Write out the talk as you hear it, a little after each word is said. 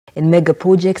in mega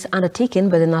projects undertaken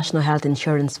by the National Health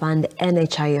Insurance Fund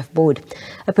NHIF board.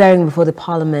 Appearing before the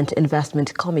Parliament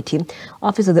Investment Committee,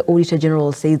 Office of the Auditor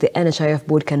General says the NHIF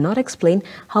board cannot explain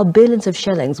how billions of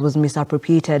shillings was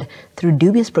misappropriated through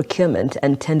dubious procurement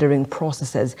and tendering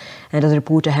processes. And as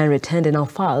reporter Henry Tende now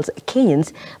files,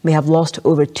 Kenyans may have lost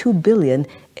over 2 billion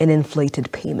in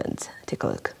inflated payments. Take a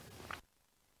look.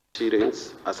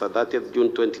 Shillings as at 30th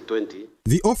June 2020.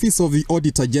 The Office of the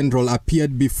Auditor General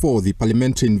appeared before the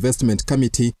Parliamentary Investment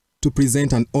Committee to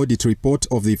present an audit report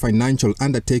of the financial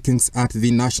undertakings at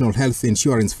the National Health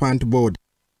Insurance Fund Board.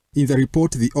 In the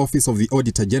report, the Office of the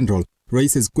Auditor General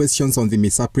raises questions on the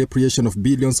misappropriation of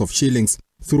billions of shillings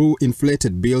through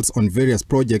inflated bills on various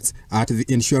projects at the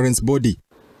insurance body.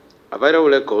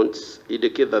 Available accounts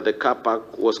indicate that the car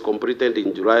park was completed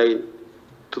in July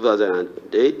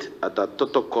 2008 at a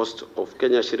total cost of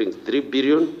Kenya shillings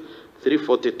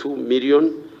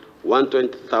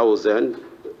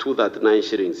 3,342,120,239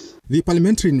 shillings. The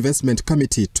Parliamentary Investment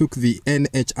Committee took the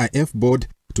NHIF board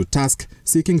to task,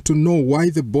 seeking to know why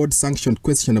the board sanctioned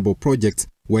questionable projects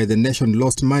where the nation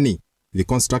lost money. The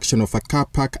construction of a car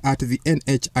park at the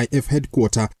NHIF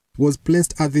headquarters was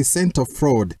placed at the center of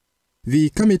fraud. The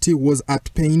committee was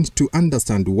at pains to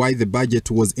understand why the budget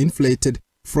was inflated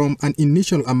from an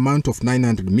initial amount of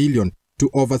 900 million to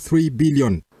over 3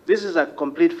 billion. This is a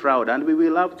complete fraud, and we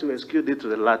will have to execute it to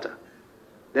the latter.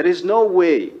 There is no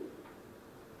way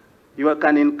you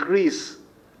can increase,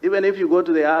 even if you go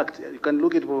to the Act, you can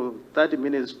look at it for 30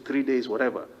 minutes, 3 days,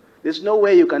 whatever. There's no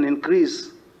way you can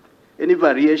increase any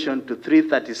variation to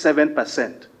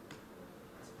 337%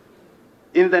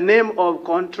 in the name of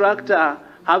contractor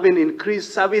having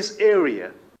increased service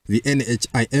area. The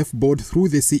NHIF board, through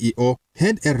the CEO,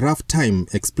 had a rough time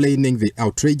explaining the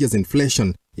outrageous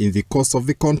inflation in the cost of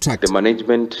the contract. The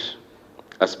management,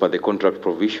 as per the contract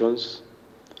provisions,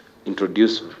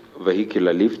 introduced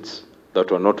vehicular lifts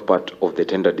that were not part of the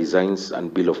tender designs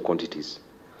and bill of quantities.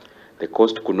 The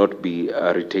cost could not be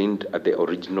retained at the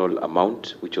original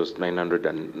amount, which was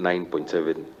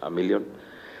 909.7 million,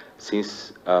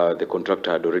 since the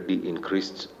contractor had already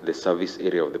increased the service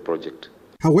area of the project.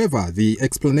 However, the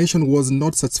explanation was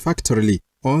not satisfactory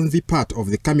on the part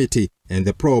of the committee, and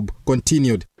the probe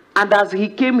continued. And as he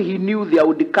came, he knew there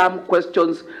would come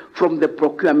questions from the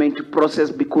procurement process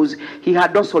because he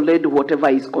had also led whatever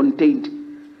is contained.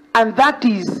 And that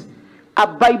is a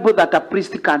Bible that a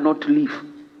priest cannot leave.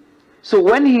 So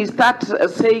when he starts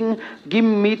saying, give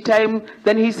me time,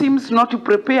 then he seems not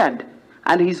prepared.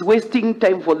 And he's wasting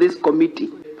time for this committee.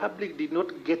 The public did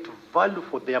not get value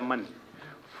for their money.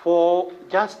 For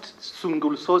just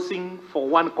single sourcing for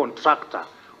one contractor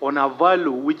on a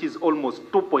value which is almost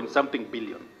 2-point-something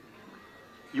billion.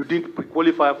 You didn't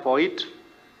qualify for it.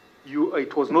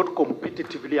 It was not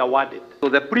competitively awarded. So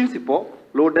the principal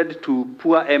loaded to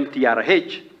poor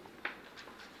MTRH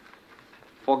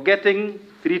for getting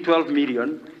 312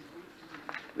 million,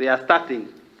 they are starting,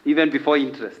 even before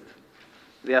interest,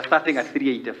 they are starting at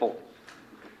 384.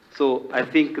 So I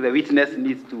think the witness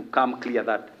needs to come clear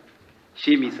that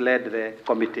she misled the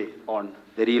committee on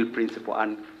the real principle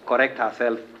and correct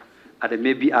herself and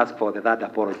maybe ask for that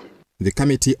apology. The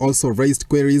committee also raised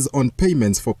queries on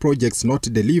payments for projects not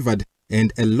delivered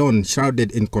and a loan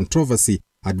shrouded in controversy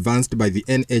advanced by the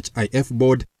NHIF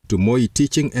board to Moi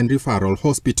Teaching and Referral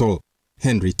Hospital.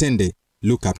 Henry Tende, Look Up.